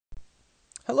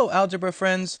Hello, algebra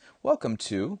friends. Welcome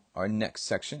to our next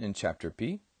section in Chapter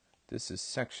P. This is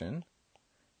section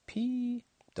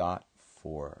P.4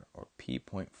 or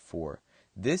P.4.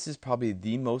 This is probably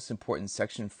the most important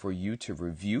section for you to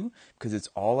review because it's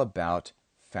all about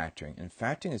factoring. And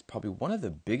factoring is probably one of the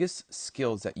biggest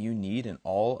skills that you need in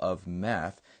all of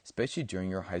math, especially during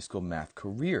your high school math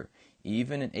career.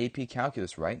 Even in AP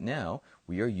Calculus right now,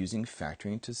 we are using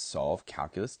factoring to solve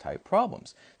calculus type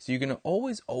problems. So you're going to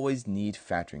always need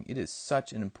factoring. It is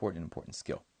such an important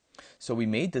skill. So we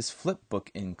made this flip book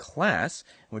in class,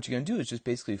 and what you're going to do is just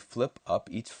basically flip up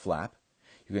each flap.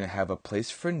 You're going to have a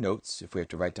place for notes if we have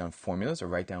to write down formulas or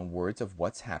write down words of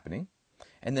what's happening.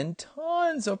 And then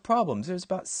tons of problems. There's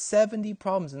about 70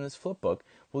 problems in this flip book.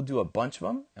 We'll do a bunch of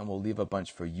them, and we'll leave a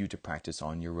bunch for you to practice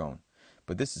on your own.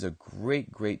 But this is a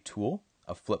great tool,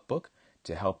 a flip book,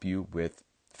 to help you with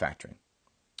factoring.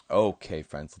 Okay,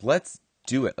 friends, let's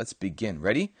do it. Let's begin.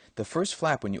 Ready? The first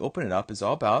flap, when you open it up, is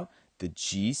all about the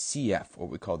GCF, or what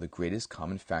we call the greatest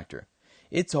common factor.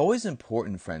 It's always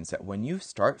important, friends, that when you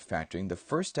start factoring, the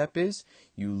first step is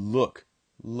you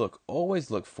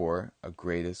always look for a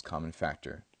greatest common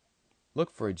factor.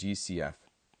 Look for a GCF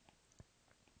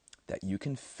that you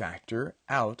can factor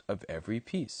out of every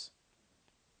piece.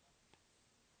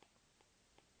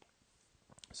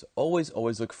 So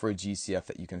always look for a GCF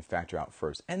that you can factor out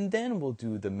first. And then we'll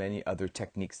do the many other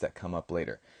techniques that come up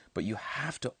later. But you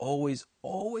have to always,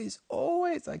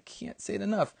 I can't say it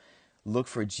enough, look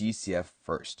for a GCF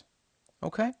first.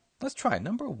 Okay? Let's try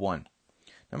number one.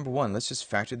 Number one, let's just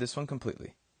factor this one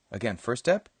completely. Again, first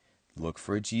step, look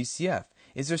for a GCF.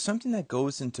 Is there something that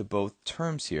goes into both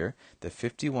terms here, the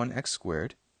 51x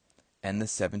squared and the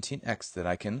 17x, that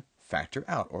I can factor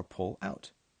out or pull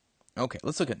out? Okay,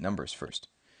 let's look at numbers first.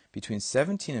 Between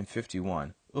 17 and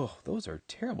 51, those are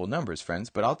terrible numbers, friends,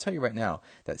 but I'll tell you right now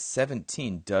that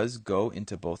 17 does go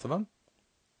into both of them.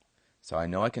 So I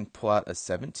know I can pull out a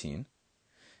 17.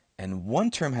 And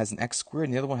one term has an x squared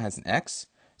and the other one has an x.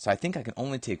 So I think I can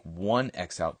only take one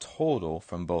x out total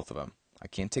from both of them. I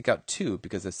can't take out two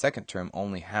because the second term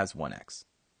only has one x.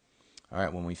 All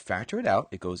right, when we factor it out,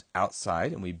 it goes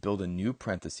outside and we build a new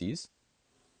parentheses.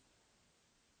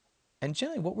 And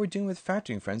generally what we're doing with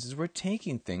factoring, friends, is we're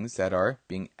taking things that are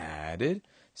being added,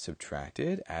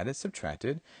 subtracted,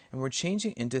 and we're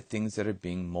changing into things that are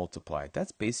being multiplied.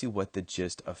 That's basically what the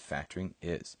gist of factoring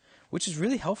is, which is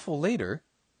really helpful later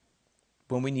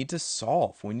when we need to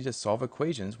solve. When we need to solve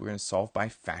equations, we're going to solve by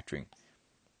factoring.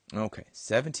 Okay,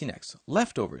 17x,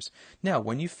 leftovers. Now,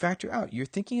 when you factor out, you're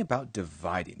thinking about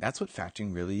dividing. That's what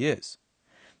factoring really is.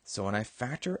 So when I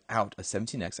factor out a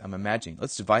 17x, I'm imagining,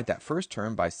 let's divide that first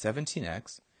term by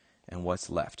 17x, and what's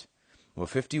left? Well,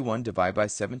 51 divided by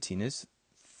 17 is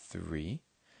 3,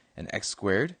 and x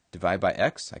squared divided by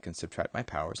x, I can subtract my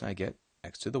powers, and I get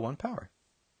x to the 1 power.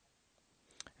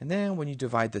 And then when you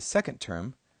divide the second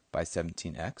term by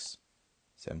 17x,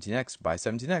 17x by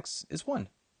 17x is 1.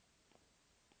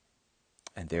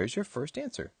 And there's your first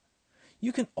answer.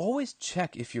 You can always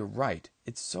check if you're right.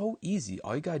 It's so easy.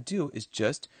 All you got to do is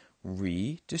just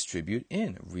redistribute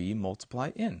in,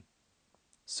 remultiply in.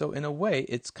 So in a way,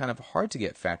 it's kind of hard to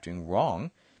get factoring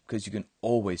wrong because you can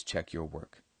always check your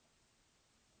work.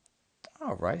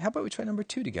 All right, how about we try number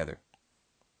 2 together?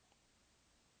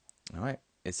 All right,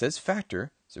 it says factor,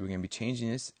 so we're going to be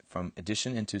changing this from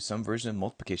addition into some version of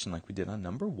multiplication like we did on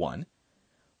number 1.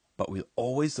 But we'll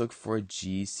always look for a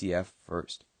GCF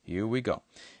first. Here we go.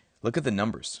 Look at the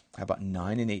numbers. How about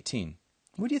 9 and 18?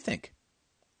 What do you think?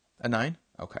 A 9?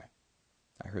 Okay.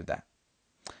 I heard that.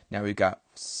 Now we've got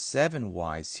 7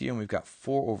 y's here, and we've got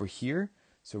 4 over here.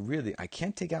 So really, I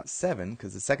can't take out 7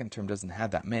 because the second term doesn't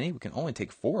have that many. We can only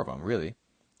take 4 of them, really.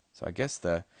 So I guess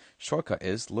the shortcut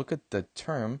is look at the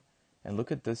term and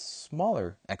look at the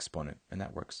smaller exponent, and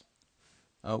that works.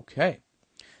 Okay.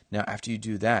 Now after you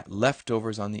do that,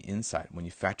 leftovers on the inside. When you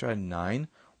factor out a 9,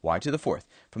 y to the 4th.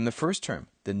 From the first term,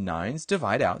 the 9's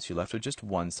divide out, so you're left with just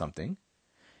 1 something.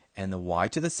 And the y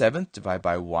to the 7th divided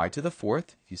by y to the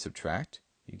 4th. If you subtract,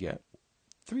 you get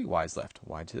 3 y's left,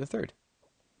 y to the 3rd.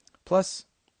 Plus,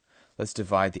 let's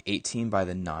divide the 18 by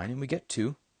the 9, and we get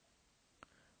 2.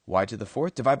 Y to the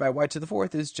 4th divided by y to the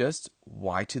 4th is just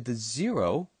y to the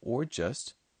 0, or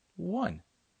just 1.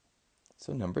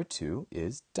 So number 2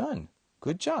 is done.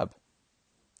 Good job.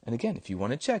 And again, if you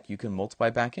want to check, you can multiply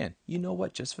back in. You know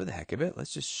what? Just for the heck of it,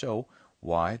 let's just show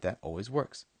why that always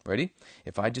works. Ready?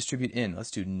 If I distribute in, let's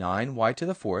do 9y to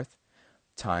the 4th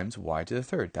times y to the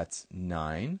 3rd. That's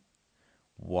 9.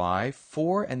 Y,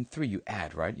 4 and 3, you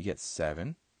add, right? You get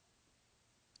 7.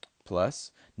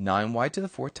 Plus 9y to the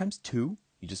 4th times 2.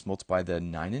 You just multiply the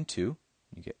 9 and 2.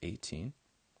 You get 18.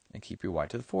 and keep your y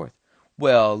to the fourth.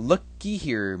 Well, looky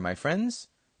here, my friends.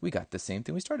 We got the same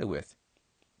thing we started with.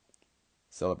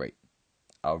 Celebrate.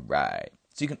 All right.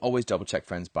 So you can always double check,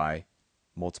 friends, by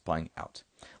multiplying out.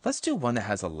 Let's do one that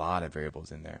has a lot of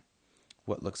variables in there.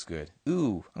 What looks good?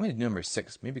 Ooh, I'm going to do number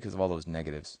 6, maybe because of all those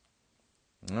negatives.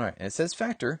 All right, and it says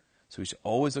factor, so we should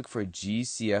always look for a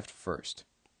GCF first.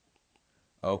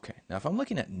 Okay, now if I'm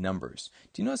looking at numbers,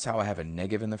 do you notice how I have a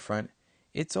negative in the front?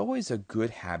 It's always a good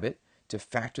habit to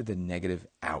factor the negative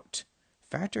out.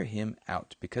 Factor him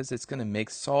out because it's going to make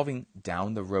solving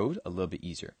down the road a little bit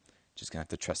easier. Just going to have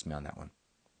to trust me on that one.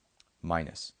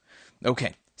 Minus.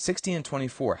 Okay, 16 and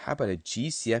 24. How about a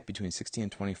GCF between 16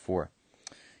 and 24?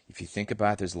 If you think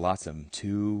about it, there's lots of them,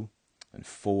 2 and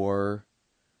 4.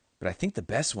 But I think the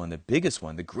best one, the biggest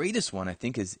one, the greatest one, I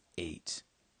think is 8.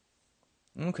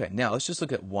 Okay, now let's just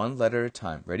look at one letter at a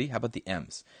time. Ready? How about the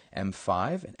M's?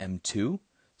 M5 and M2.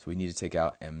 So we need to take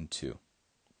out M2.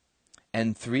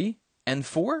 N3,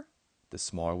 N4. The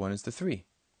smaller one is the 3.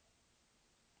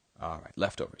 All right,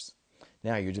 leftovers.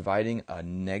 Now you're dividing a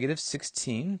negative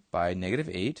 16 by negative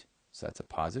 8. So that's a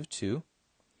positive 2.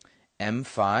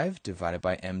 M5 divided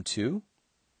by M2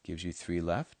 gives you 3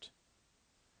 left.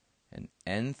 And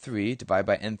N3 divided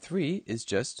by N3 is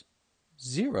just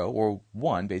 0 or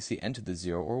 1, basically n to the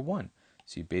 0 or 1.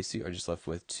 So you basically are just left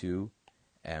with 2m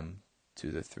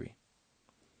to the 3.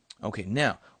 Okay,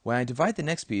 now, when I divide the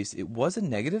next piece, it was a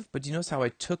negative, but you notice how I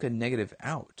took a negative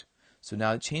out. So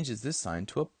now it changes this sign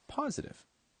to a positive.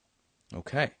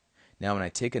 Okay, now when I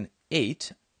take an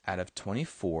 8 out of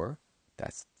 24,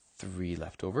 that's 3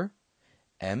 left over.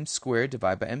 M squared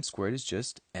divided by m squared is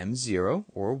just m0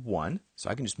 or 1. So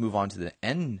I can just move on to the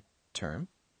n term.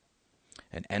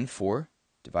 And n4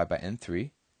 divided by n3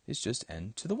 is just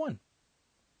n to the 1.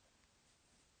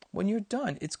 When you're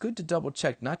done, it's good to double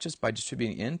check, not just by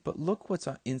distributing in, but look what's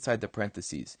inside the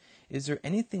parentheses. Is there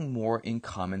anything more in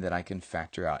common that I can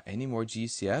factor out? Any more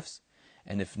GCFs?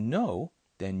 And if no,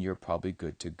 then you're probably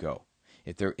good to go.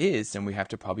 If there is, then we have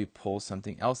to probably pull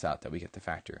something else out that we get to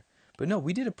factor. But no,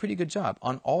 we did a pretty good job.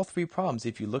 On all 3 problems,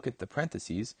 if you look at the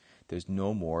parentheses, there's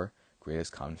no more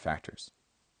greatest common factors.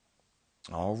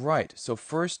 All right, so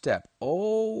first step,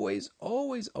 always,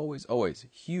 always, always, always,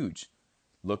 huge,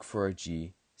 look for a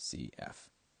GCF.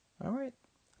 All right,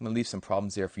 I'm going to leave some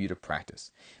problems there for you to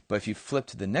practice. But if you flip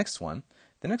to the next one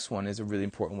is a really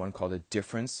important one called a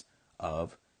difference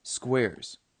of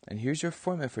squares. And here's your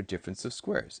formula for difference of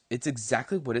squares. It's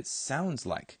exactly what it sounds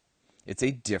like. It's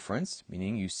a difference,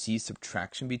 meaning you see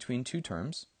subtraction between 2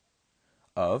 terms,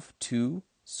 of 2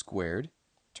 squared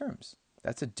terms.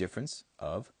 That's a difference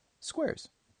of squares.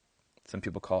 Some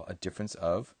people call it a difference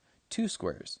of 2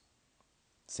 squares.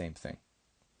 Same thing.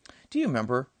 Do you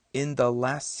remember in the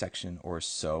last section or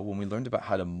so, when we learned about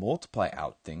how to multiply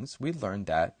out things, we learned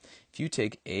that if you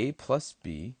take a plus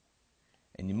b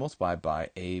and you multiply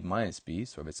by a minus b,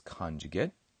 sort of its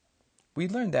conjugate, we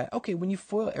learned that, okay, when you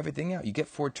FOIL everything out, you get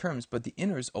 4 terms, but the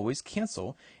inners always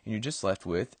cancel, and you're just left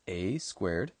with a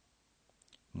squared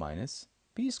minus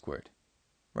b squared,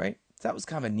 right? That was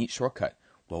kind of a neat shortcut.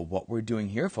 Well, what we're doing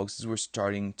here, folks, is we're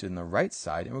starting to the right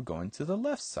side, and we're going to the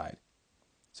left side.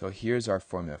 So here's our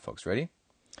formula, folks. Ready?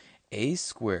 A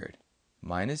squared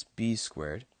minus b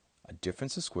squared, a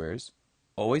difference of squares,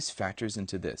 always factors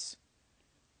into this.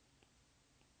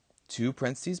 2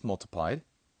 parentheses multiplied.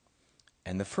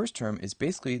 And the first term is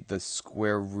basically the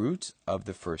square root of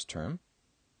the first term,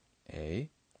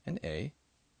 a, and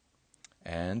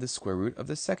the square root of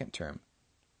the second term,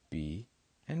 b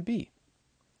and b.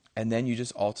 And then you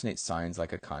just alternate signs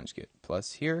like a conjugate.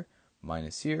 Plus here,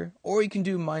 minus here, or you can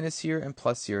do minus here and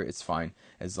plus here. It's fine,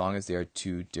 as long as they are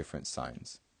 2 different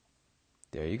signs.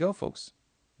 There you go, folks.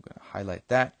 I'm going to highlight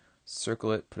that,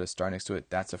 circle it, put a star next to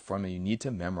it. That's a formula you need to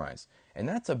memorize. And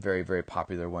that's a very, very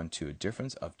popular one too, a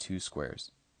difference of 2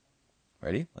 squares.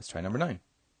 Ready? Let's try number 9.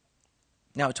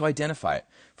 Now, to identify it,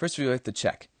 first we like to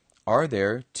check. Are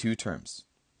there 2 terms?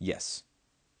 Yes.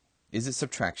 Is it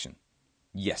subtraction?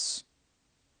 Yes.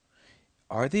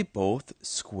 Are they both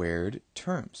squared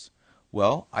terms?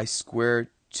 Well, I square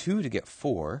 2 to get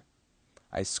 4.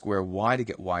 I square y to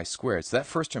get y squared. So that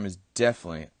first term is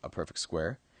definitely a perfect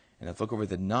square. And if I look over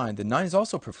the 9 is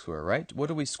also a perfect square, right? What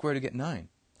do we square to get 9?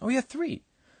 Oh, yeah, 3.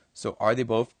 So are they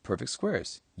both perfect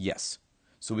squares? Yes.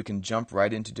 So we can jump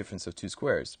right into difference of 2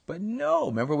 squares. But no,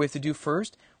 remember what we have to do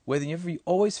first? Whenever you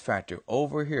always factor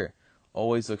over here,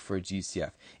 always look for a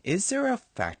GCF. Is there a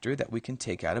factor that we can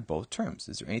take out of both terms?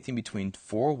 Is there anything between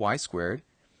 4y squared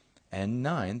and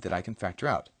 9 that I can factor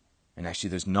out? And actually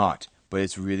there's not, but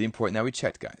it's really important that we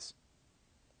check, guys.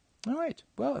 All right,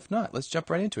 well, if not, let's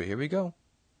jump right into it. Here we go.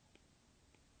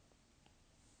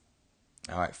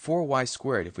 All right, 4y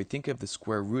squared. If we think of the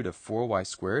square root of 4y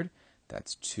squared,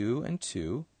 that's 2 and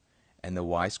 2. And the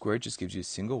y squared just gives you a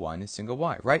single y and a single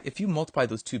y, right? If you multiply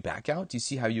those two back out, do you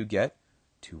see how you get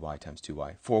 2y times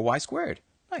 2y? 4y squared.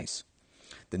 Nice.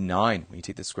 The 9, when you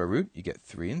take the square root, you get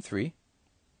 3 and 3.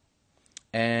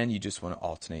 And you just want to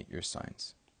alternate your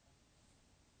signs.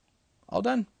 All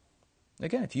done.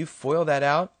 Again, if you FOIL that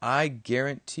out, I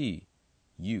guarantee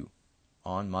you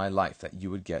on my life that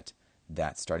you would get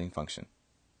that starting function.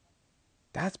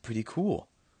 That's pretty cool.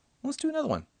 Let's do another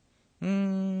one.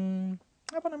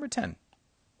 How about number 10?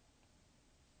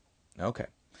 Okay,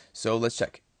 so let's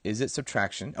check. Is it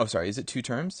subtraction? Oh, sorry, is it two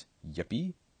terms?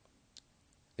 Yippee.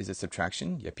 Is it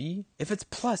subtraction? Yippee. If it's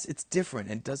plus, it's different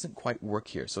and doesn't quite work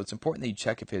here. So it's important that you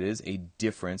check if it is a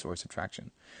difference or a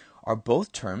subtraction. Are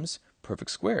both terms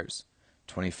perfect squares?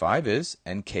 25 is,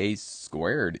 and k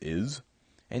squared is,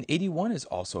 and 81 is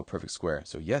also a perfect square.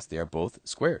 So yes, they are both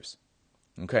squares.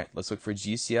 Okay, let's look for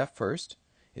GCF first.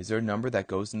 Is there a number that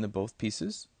goes into both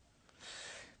pieces?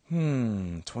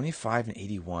 25 and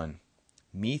 81.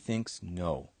 Me thinks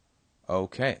no.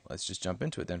 Okay, let's just jump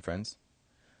into it then, friends.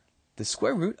 The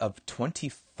square root of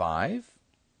 25,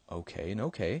 okay and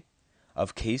okay,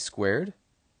 of k squared,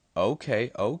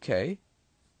 okay, okay.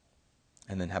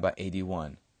 And then how about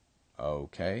 81?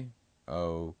 Okay,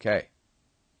 okay.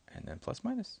 And then plus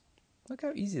minus. Look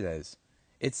how easy that is.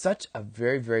 It's such a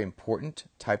very, very important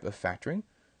type of factoring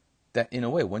that in a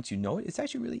way, once you know it, it's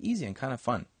actually really easy and kind of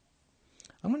fun.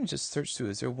 I'm going to just search through.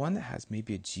 Is there one that has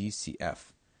maybe a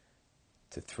GCF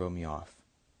to throw me off?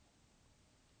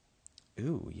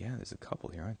 Ooh, yeah, there's a couple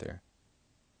here, aren't there?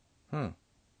 Well,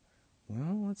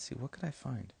 let's see. What could I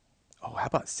find? Oh, how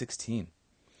about 16?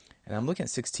 And I'm looking at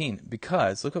 16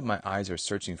 because look what my eyes are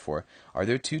searching for. Are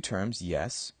there two terms?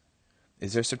 Yes.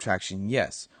 Is there subtraction?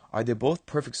 Yes. Are they both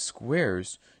perfect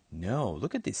squares? No.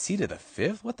 Look at the c to the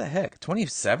fifth. What the heck?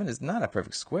 27 is not a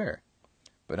perfect square.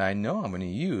 But I know I'm going to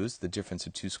use the difference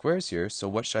of two squares here, so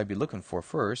what should I be looking for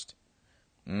first?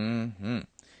 And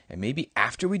maybe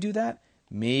after we do that,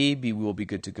 maybe we'll be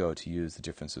good to go to use the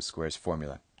difference of squares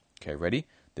formula. Okay, ready?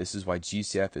 This is why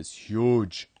GCF is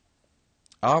huge.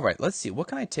 All right, let's see. What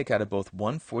can I take out of both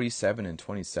 147 and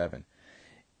 27?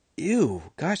 Ew,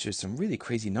 gosh, there's some really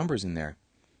crazy numbers in there.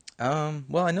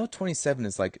 Well, I know 27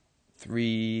 is like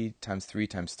 3 times 3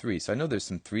 times 3, so I know there's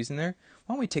some 3's in there.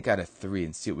 Why don't we take out a 3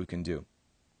 and see what we can do?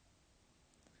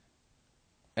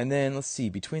 And then let's see,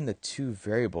 between the two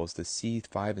variables, the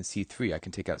C5 and C3, I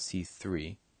can take out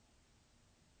C3.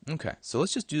 Okay, so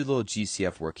let's just do a little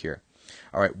GCF work here.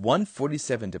 All right,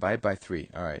 147 divided by 3.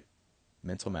 All right,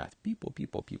 mental math. People,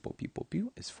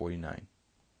 is 49.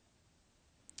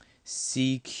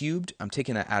 C cubed, I'm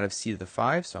taking that out of C to the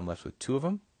 5, so I'm left with 2 of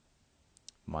them.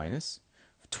 Minus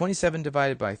 27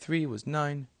 divided by 3 was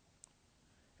 9.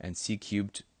 And C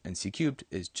cubed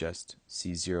is just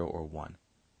C0 or 1.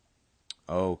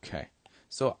 Okay,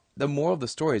 so the moral of the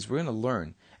story is we're going to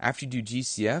learn after you do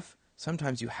GCF,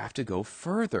 sometimes you have to go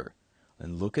further.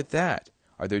 And look at that.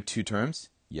 Are there two terms?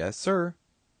 Yes, sir.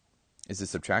 Is it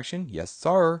subtraction? Yes,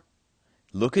 sir.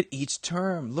 Look at each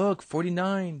term. Look,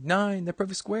 49, 9, they're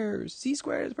perfect squares. C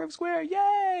squared is a perfect square.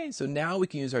 Yay! So now we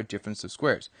can use our difference of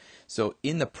squares. So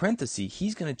in the parenthesis,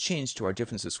 he's going to change to our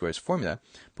difference of squares formula.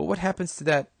 But what happens to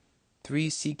that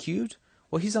 3c cubed?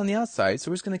 Well, he's on the outside,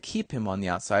 so we're just going to keep him on the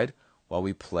outside while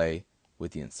we play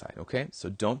with the inside, okay? So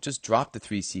don't just drop the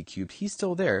 3c cubed. He's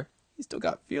still there. He's still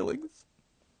got feelings.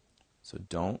 So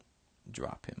don't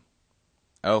drop him.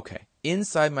 Okay,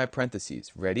 inside my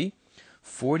parentheses. Ready?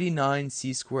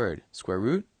 49c squared. Square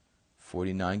root?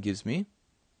 49 gives me.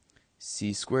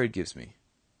 C squared gives me.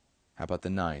 How about the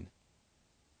 9?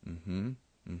 And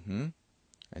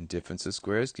difference of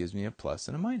squares gives me a plus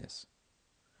and a minus.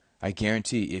 I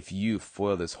guarantee if you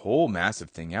FOIL this whole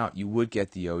massive thing out, you would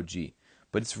get the OG.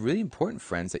 But it's really important,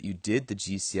 friends, that you did the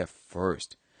GCF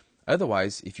first.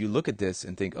 Otherwise, if you look at this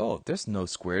and think, oh, there's no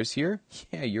squares here,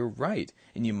 yeah, you're right,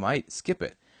 and you might skip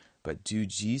it. But do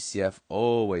GCF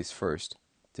always first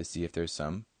to see if there's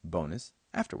some bonus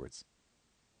afterwards.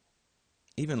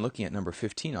 Even looking at number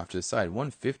 15 off to the side,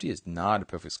 150 is not a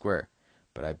perfect square.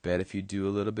 But I bet if you do a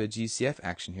little bit of GCF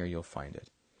action here, you'll find it.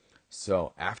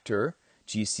 So after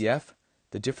GCF,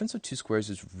 the difference of two squares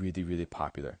is really, really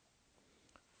popular.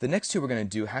 The next two we're going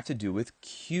to do have to do with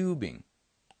cubing.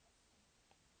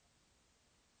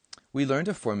 We learned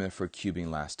a formula for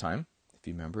cubing last time. If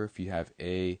you remember, if you have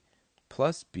a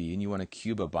plus b and you want to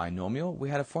cube a binomial, we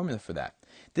had a formula for that.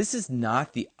 This is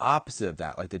not the opposite of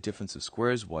that, like the difference of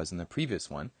squares was in the previous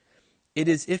one. It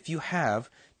is if you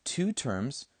have two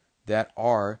terms that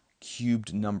are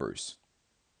cubed numbers.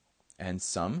 And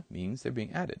sum means they're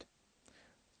being added.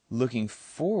 Looking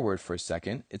forward for a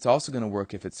second, it's also going to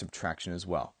work if it's subtraction as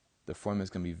well. The formula is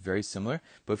going to be very similar,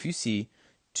 but if you see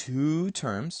two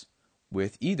terms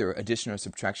with either addition or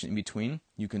subtraction in between,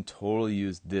 you can totally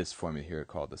use this formula here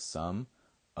called the sum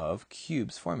of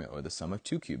cubes formula, or the sum of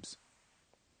two cubes.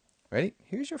 Ready?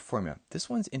 Here's your formula. This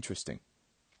one's interesting.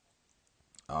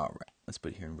 All right, let's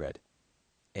put it here in red.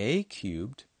 A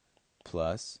cubed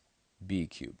plus b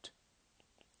cubed.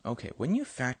 Okay, when you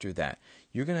factor that,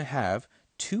 you're going to have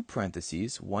two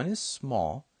parentheses. One is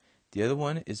small, the other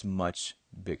one is much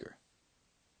bigger.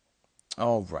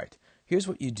 All right, here's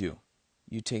what you do.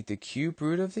 You take the cube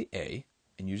root of the a,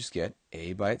 and you just get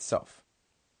a by itself.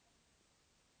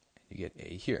 You get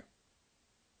a here.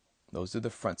 Those are the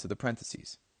fronts of the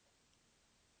parentheses.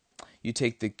 You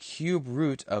take the cube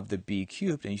root of the b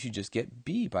cubed, and you should just get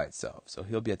b by itself. So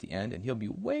he'll be at the end, and he'll be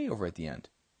way over at the end.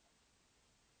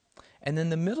 And then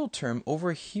the middle term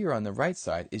over here on the right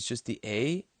side is just the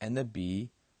a and the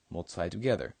b multiplied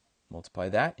together. Multiply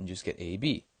that, and you just get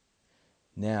ab.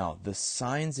 Now, the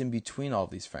signs in between all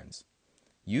of these, friends.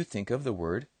 You think of the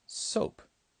word soap.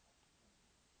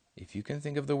 If you can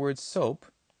think of the word soap,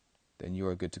 then you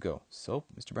are good to go. Soap?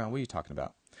 Mr. Brown, what are you talking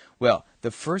about? Well,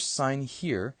 the first sign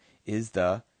here is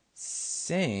the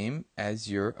same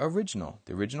as your original.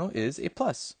 The original is a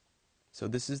plus. So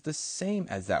this is the same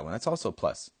as that one. That's also a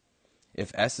plus.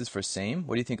 If S is for same,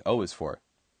 what do you think O is for?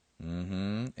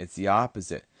 It's the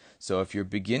opposite. So if your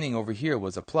beginning over here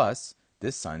was a plus,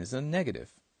 this sign is a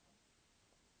negative.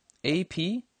 AP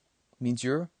means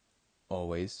you're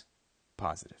always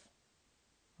positive.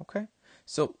 Okay?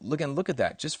 So look at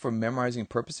that. Just for memorizing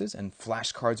purposes, and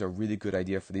flashcards are a really good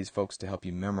idea for these folks to help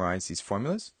you memorize these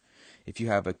formulas. If you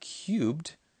have a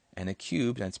cubed, and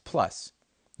it's plus,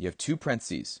 you have two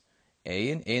parentheses,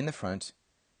 a and a in the front,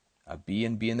 a b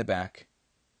and b in the back,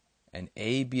 and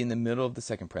a, b in the middle of the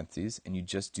second parentheses, and you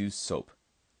just do soap.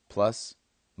 Plus,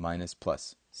 minus,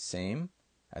 plus. Same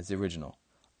as the original.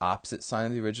 Opposite sign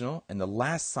of the original, and the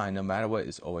last sign, no matter what,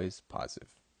 is always positive.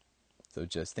 So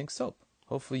just think soap.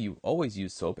 Hopefully you always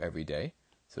use soap every day,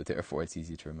 so therefore it's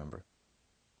easy to remember.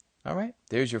 All right,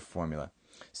 there's your formula.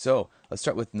 So let's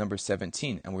start with number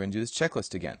 17, and we're going to do this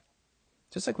checklist again.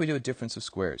 Just like we do a difference of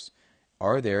squares.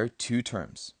 Are there two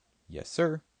terms? Yes,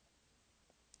 sir.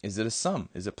 Is it a sum?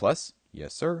 Is it plus?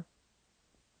 Yes, sir.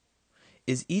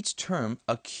 Is each term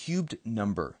a cubed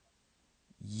number?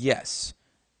 Yes.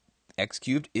 X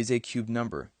cubed is a cubed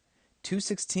number.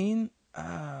 216?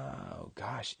 Oh,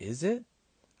 gosh, is it?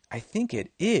 I think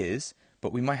it is,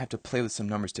 but we might have to play with some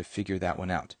numbers to figure that one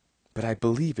out. But I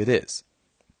believe it is.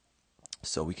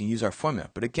 So we can use our formula.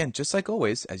 But again, just like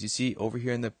always, as you see over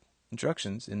here in the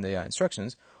instructions,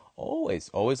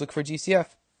 always look for GCF.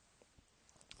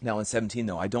 Now in 17,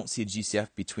 though, I don't see a GCF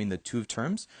between the two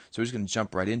terms, so we're just going to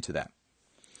jump right into that.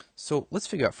 So let's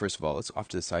figure out, first of all, let's off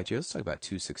to the side here, let's talk about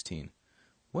 216.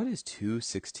 What is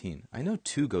 216? I know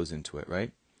 2 goes into it,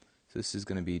 right? So this is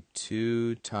going to be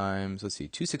 2 times, let's see,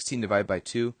 216 divided by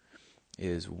 2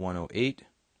 is 108.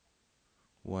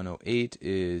 108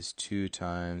 is 2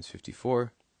 times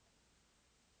 54.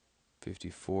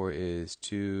 54 is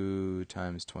 2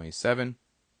 times 27.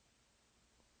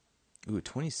 Ooh,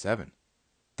 27.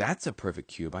 That's a perfect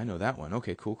cube. I know that one.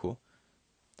 Okay, cool.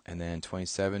 And then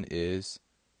 27 is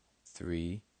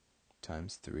 3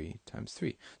 times 3 times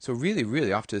 3. So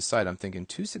really, off to the side, I'm thinking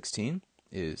 216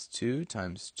 is 2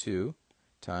 times 2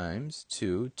 times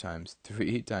 2 times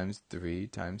 3 times 3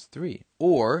 times 3.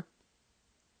 Or,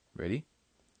 ready?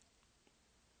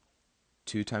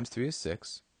 2 times 3 is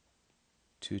 6.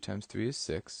 2 times 3 is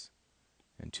 6.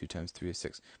 And 2 times 3 is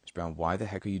 6. Mr. Brown, why the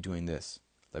heck are you doing this?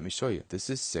 Let me show you. This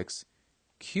is 6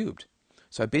 cubed.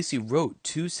 So I basically wrote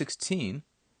 216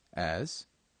 as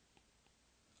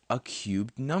a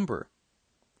cubed number.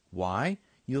 Why?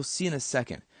 You'll see in a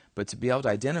second. But to be able to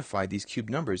identify these cubed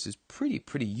numbers is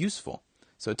pretty useful.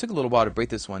 So it took a little while to break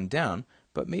this one down,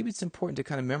 but maybe it's important to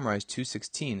kind of memorize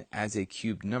 216 as a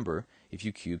cubed number if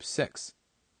you cube 6.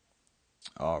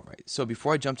 All right, so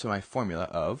before I jump to my formula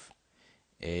of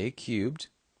a cubed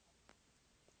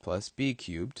plus b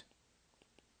cubed,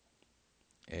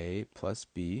 a plus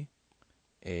b,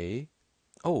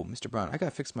 oh, Mr. Brown, I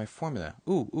gotta fix my formula.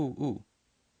 Ooh.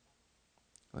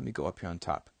 Let me go up here on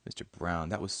top. Mr. Brown,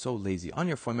 that was so lazy. On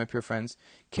your formula up here, friends,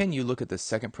 can you look at the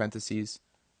second parentheses?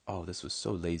 Oh, this was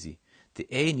so lazy. The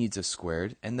a needs a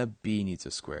squared, and the b needs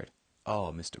a squared.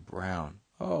 Oh, Mr. Brown.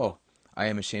 Oh, I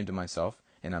am ashamed of myself,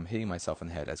 and I'm hitting myself in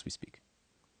the head as we speak.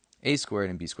 A squared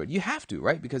and b squared. You have to,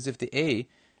 right? Because if the a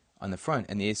on the front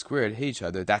and the a squared hit each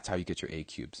other, that's how you get your a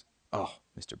cubes. Oh,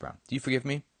 Mr. Brown. Do you forgive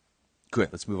me? Good,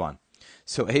 let's move on.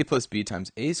 So a plus b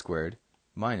times a squared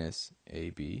minus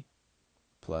AB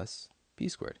plus B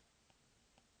squared.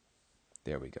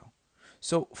 There we go.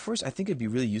 So first, I think it'd be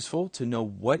really useful to know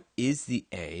what is the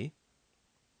A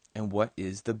and what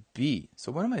is the B.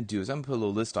 So what I'm going to do is I'm going to put a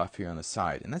little list off here on the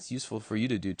side, and that's useful for you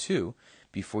to do too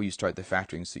before you start the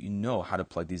factoring so you know how to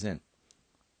plug these in.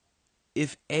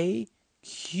 If A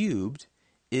cubed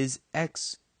is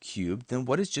x cubed, then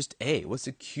what is just A? What's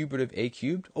the cube root of A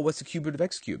cubed? Oh, what's the cube root of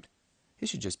x cubed? It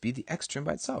should just be the x term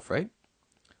by itself, right?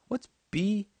 What's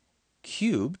B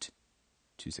cubed?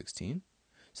 216.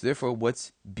 So therefore,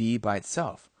 what's B by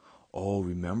itself? Oh,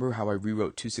 remember how I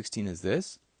rewrote 216 as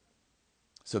this?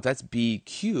 So if that's B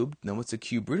cubed, then what's the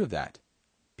cube root of that?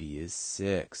 B is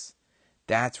 6.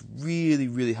 That's really,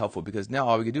 really helpful because now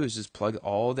all we can do is just plug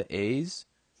all the A's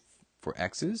for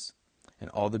x's and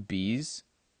all the B's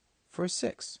for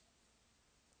 6.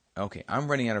 Okay, I'm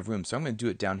running out of room, so I'm going to do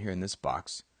it down here in this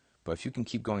box. But if you can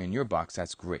keep going in your box,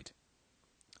 that's great.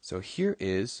 So here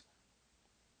is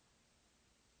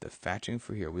the factoring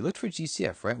for here. We looked for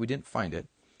GCF, right? We didn't find it.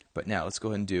 But now let's go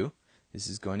ahead and do, this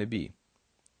is going to be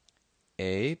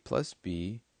A plus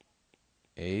B,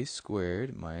 A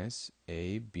squared minus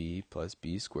AB plus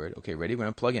B squared. Okay, ready? We're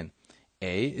going to plug in.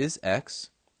 A is x,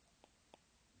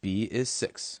 B is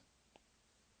 6.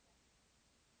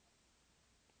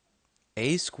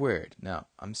 A squared. Now,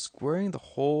 I'm squaring the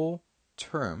whole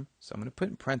term, so I'm going to put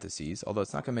in parentheses, although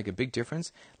it's not going to make a big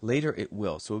difference. Later it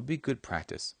will, so it would be good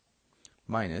practice.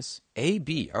 Minus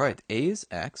AB. All right, A is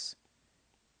x,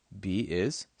 B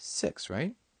is 6,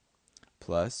 right?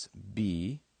 Plus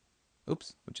B,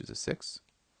 which is a 6,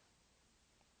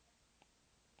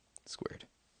 squared.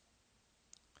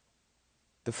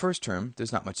 The first term,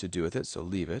 there's not much to do with it, so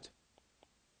leave it.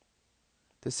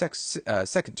 The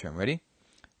second term, ready?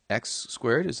 X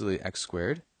squared is literally x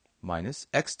squared minus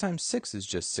x times 6 is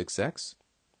just 6x,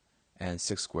 and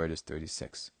 6 squared is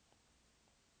 36.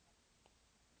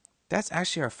 That's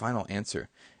actually our final answer.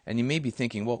 And you may be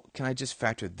thinking, well, can I just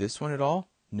factor this one at all?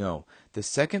 No. The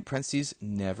second parentheses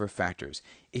never factors.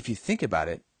 If you think about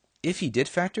it, if he did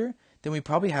factor, then we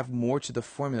probably have more to the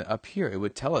formula up here. It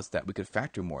would tell us that we could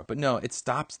factor more. But no, it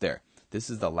stops there. This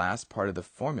is the last part of the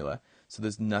formula, so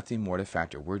there's nothing more to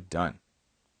factor. We're done.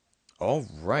 All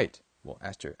right. Well,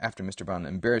 after Mr. Brown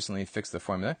embarrassingly fixed the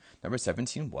formula, number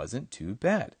 17 wasn't too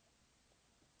bad.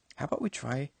 How about we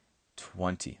try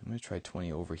 20? I'm going to try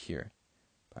 20 over here.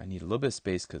 But I need a little bit of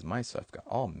space because my stuff got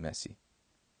all messy.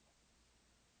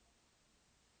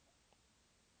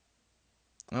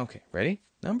 Okay, ready?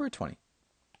 Number 20.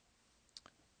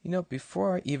 You know,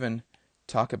 before I even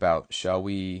talk about shall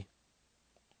we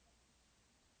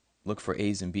look for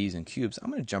A's and B's and cubes, I'm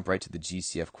going to jump right to the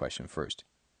GCF question first.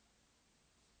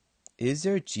 Is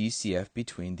there GCF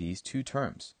between these two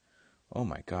terms? Oh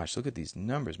my gosh, look at these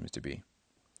numbers, Mr. B.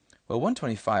 Well,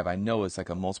 125 I know is like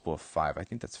a multiple of 5. I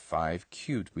think that's 5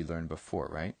 cubed we learned before,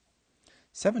 right?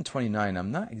 729,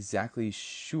 I'm not exactly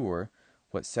sure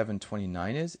what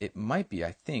 729 is. It might be,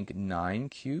 I think, 9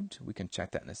 cubed. We can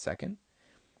check that in a second.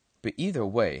 But either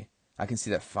way, I can see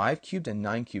that 5 cubed and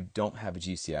 9 cubed don't have a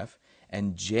GCF,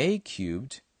 and J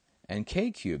cubed and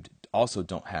K cubed also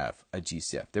don't have a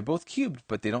GCF. They're both cubed,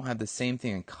 but they don't have the same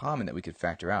thing in common that we could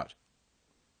factor out.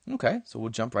 Okay, so we'll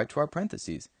jump right to our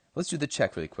parentheses. Let's do the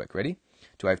check really quick. Ready?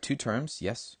 Do I have two terms?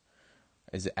 Yes.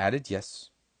 Is it added? Yes.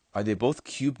 Are they both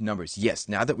cubed numbers? Yes.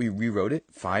 Now that we rewrote it,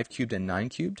 5 cubed and 9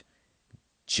 cubed,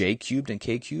 J cubed and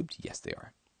K cubed, yes, they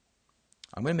are.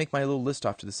 I'm going to make my little list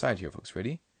off to the side here, folks.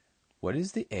 Ready? What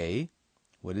is the A?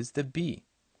 What is the B?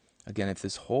 Again, if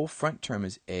this whole front term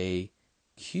is A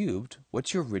cubed,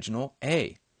 what's your original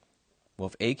A? Well,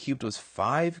 if A cubed was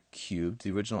 5 cubed,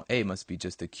 the original A must be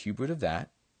just the cube root of that.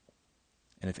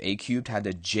 And if A cubed had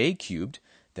a J cubed,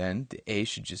 then the A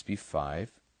should just be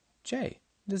 5J.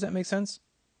 Does that make sense?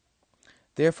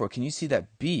 Therefore, can you see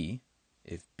that B,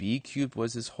 if B cubed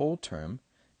was this whole term,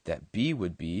 that B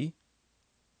would be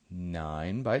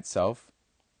 9 by itself,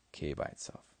 K by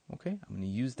itself. Okay, I'm going to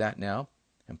use that now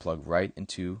and plug right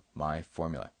into my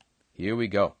formula. Here we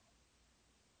go.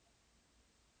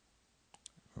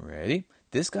 Ready?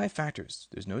 This guy factors.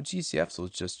 There's no GCF, so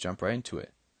let's just jump right into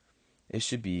it. It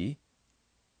should be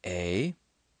A.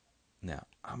 Now,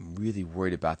 I'm really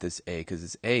worried about this A because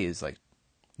this A is like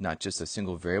not just a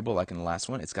single variable like in the last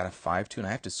one. It's got a 5 too, and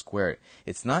I have to square it.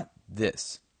 It's not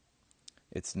this.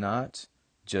 It's not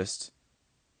just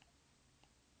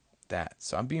that.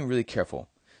 So I'm being really careful.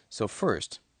 So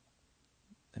first,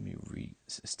 let me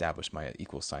re-establish my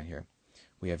equal sign here.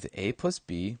 We have the A plus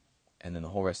B, and then the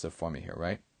whole rest of the formula here,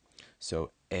 right?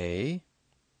 So A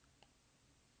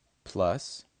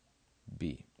plus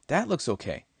B. That looks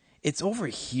okay. It's over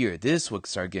here. This would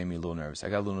start getting me a little nervous. I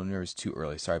got a little nervous too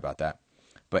early. Sorry about that.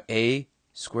 But a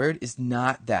squared is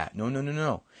not that. No, no, no,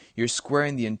 no. You're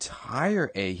squaring the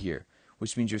entire a here,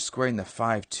 which means you're squaring the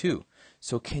 5 too.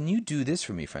 So can you do this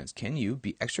for me, friends? Can you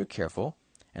be extra careful?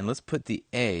 And let's put the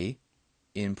a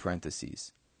in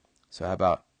parentheses. So how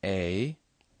about a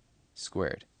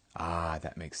squared? Ah,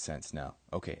 that makes sense now.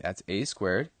 Okay, that's a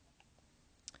squared.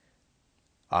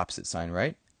 Opposite sign,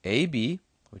 right? AB,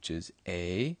 which is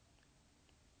a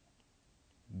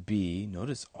b.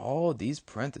 Notice all these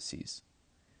parentheses.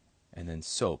 And then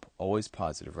SOAP, always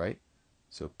positive, right?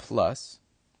 So plus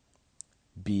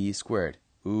b squared.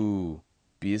 Ooh,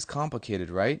 b is complicated,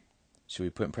 right? Should we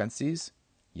put in parentheses?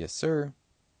 Yes, sir.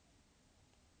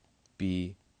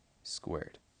 B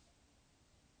squared.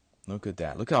 Look at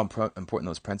that. Look how important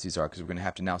those parentheses are, because we're going to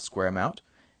have to now square them out,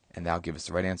 and that'll give us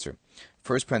the right answer.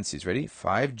 First parentheses, ready?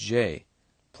 5j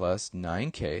plus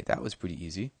 9k. That was pretty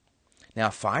easy. Now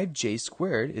 5j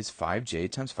squared is 5j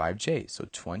times 5j, so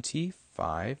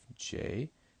 25j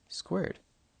squared.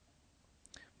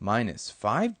 Minus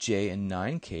 5j and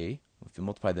 9k, if you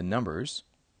multiply the numbers,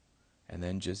 and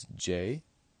then just j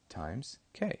times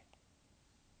k.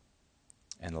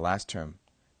 And the last term,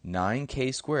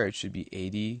 9k squared should be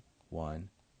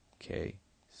 81k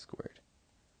squared.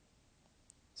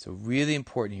 So really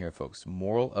important here, folks.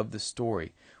 Moral of the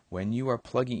story. When you are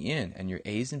plugging in and your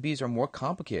A's and B's are more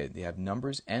complicated, they have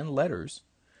numbers and letters,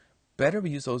 better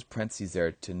use those parentheses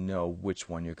there to know which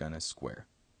one you're going to square.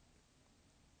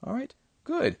 All right,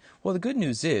 good. Well, the good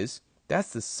news is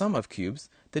that's the sum of cubes.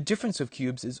 The difference of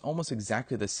cubes is almost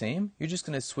exactly the same. You're just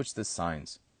going to switch the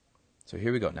signs. So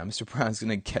here we go. Now Mr. Brown's going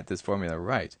to get this formula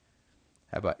right.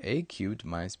 How about a cubed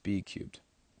minus b cubed?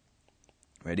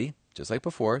 Ready? Just like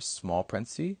before, small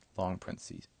parenthesis, long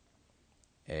parentheses.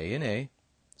 A and a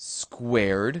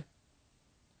squared,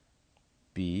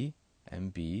 b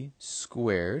and b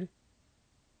squared,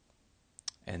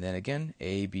 and then again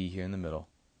a, b here in the middle.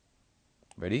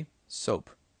 Ready?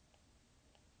 SOAP.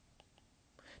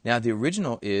 Now the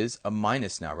original is a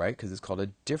minus now, right? Because it's called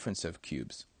a difference of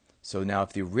cubes. So now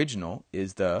if the original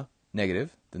is the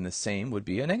negative, then the same would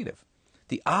be a negative.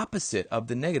 The opposite of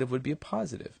the negative would be a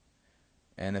positive.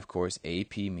 And of course,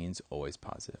 AP means always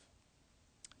positive.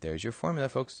 There's your formula,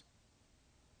 folks.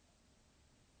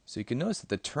 So you can notice that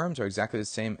the terms are exactly the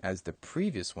same as the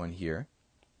previous one here,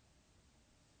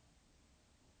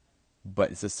 but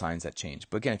it's the signs that change.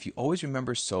 But again, if you always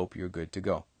remember SOAP, you're good to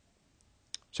go.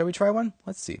 Shall we try one?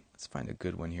 Let's see. Let's find a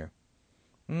good one here.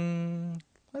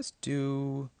 Let's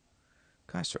do...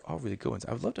 Gosh, they're all really good ones.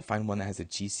 I would love to find one that has a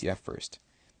GCF first.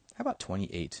 How about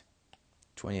 28?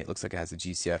 28 looks like it has a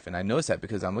GCF, and I notice that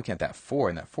because I'm looking at that 4,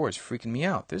 and that 4 is freaking me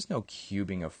out. There's no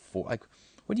cubing of 4. Like,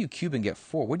 what do you cube and get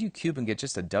 4? What do you cube and get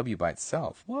just a W by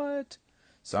itself? What?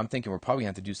 So I'm thinking we're probably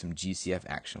going to have to do some GCF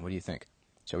action. What do you think?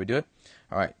 Shall we do it?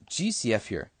 All right, GCF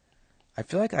here. I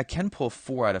feel like I can pull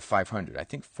 4 out of 500. I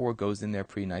think 4 goes in there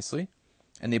pretty nicely,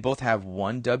 and they both have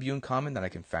one W in common that I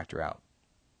can factor out.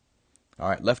 All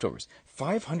right, leftovers.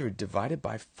 500 divided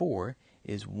by 4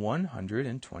 is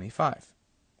 125.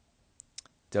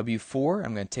 W4,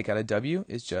 I'm going to take out a W,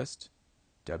 is just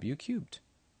W cubed.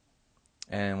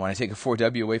 And when I take a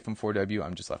 4W away from 4W,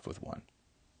 I'm just left with 1.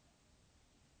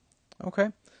 Okay,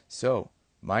 so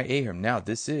my A here. Now,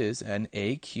 this is an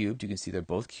A cubed. You can see they're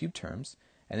both cubed terms.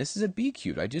 And this is a B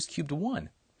cubed. I just cubed 1.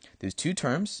 There's 2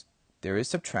 terms. There is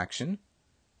subtraction.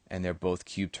 And they're both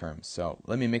cubed terms. So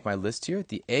let me make my list here.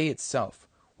 The A itself,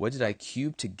 what did I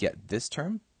cube to get this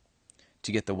term?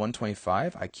 To get the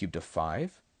 125, I cubed a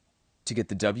 5. To get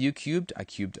the W cubed, I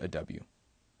cubed a W.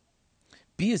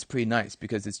 B is pretty nice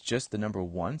because it's just the number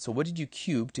 1. So what did you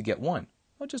cube to get 1?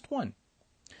 Well, just 1.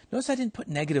 Notice I didn't put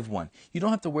negative 1. You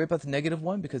don't have to worry about the negative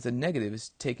 1 because the negative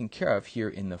is taken care of here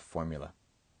in the formula.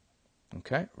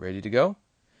 Okay, ready to go?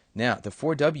 Now, the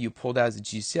 4W pulled out as a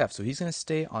GCF, so he's going to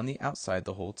stay on the outside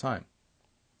the whole time.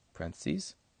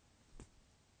 Parentheses,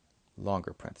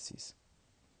 longer parentheses.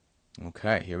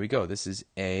 Okay, here we go. This is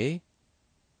A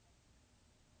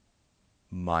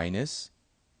minus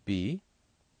B,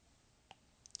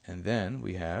 and then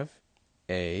we have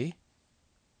A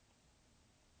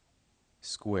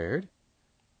squared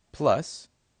plus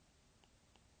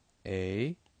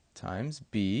A times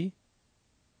B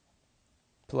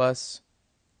plus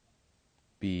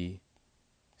B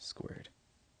squared.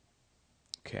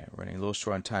 Okay, running a little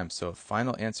short on time, so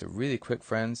final answer really quick,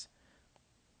 friends.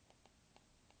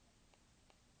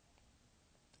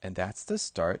 And that's the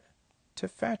start to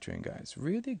factoring, guys.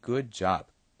 Really good job.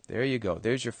 There you go.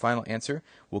 There's your final answer.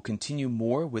 We'll continue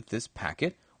more with this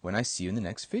packet when I see you in the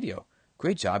next video.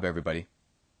 Great job, everybody.